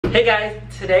Hey guys,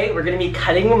 today we're gonna be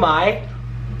cutting my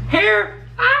hair.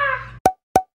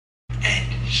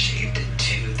 And shaved it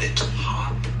to the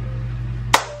top.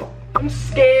 I'm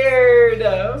scared.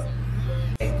 I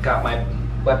got my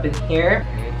weapon here.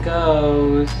 Here it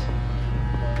goes.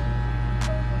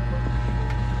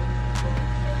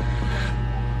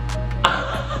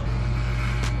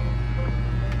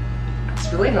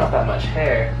 It's really not that much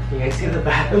hair. Can you guys see the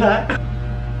back of that?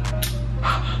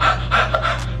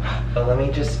 So let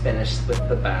me just finish with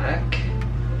the back.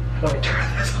 How do I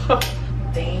turn this off?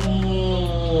 Dang.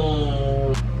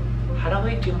 How do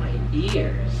I do my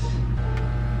ears?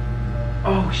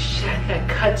 Oh shit, I think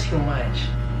I cut too much.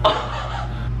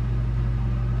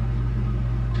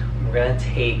 We're gonna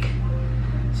take,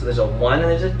 so there's a 1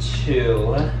 and there's a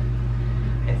 2.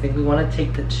 I think we wanna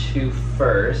take the 2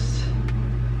 first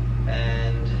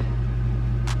and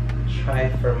try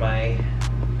for my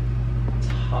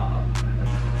top.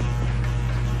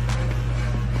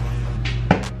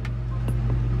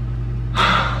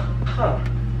 Huh.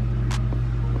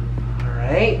 All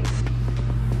right.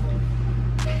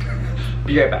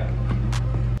 Be right back.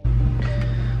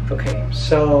 Okay,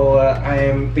 so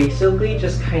I'm basically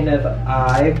just kind of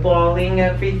eyeballing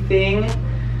everything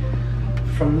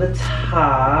from the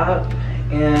top,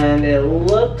 and it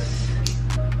looks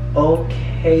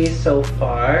okay so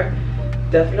far.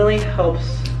 Definitely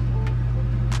helps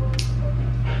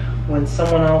when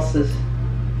someone else is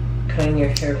cutting your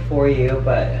hair for you,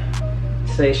 but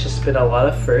today's just been a lot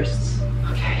of firsts.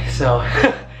 Okay, so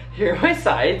here are my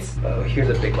sides. Oh, here's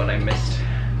a big one I missed.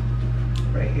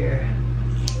 Right here.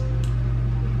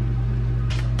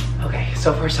 Okay,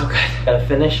 so far so good. Gotta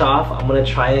finish off. I'm gonna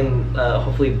try and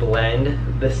hopefully blend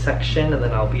this section and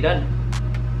then I'll be done.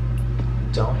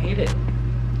 Don't hate it.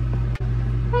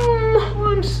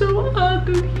 I'm so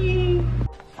ugly.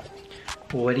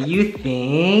 What do you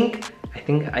think? I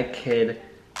think I could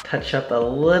touch up a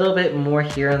little bit more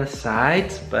here on the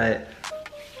sides, but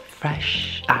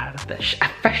fresh out of the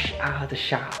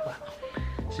shower.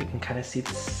 So you can kind of see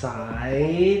the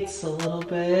sides a little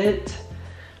bit,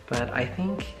 but I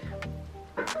think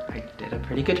I did a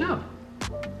pretty good job.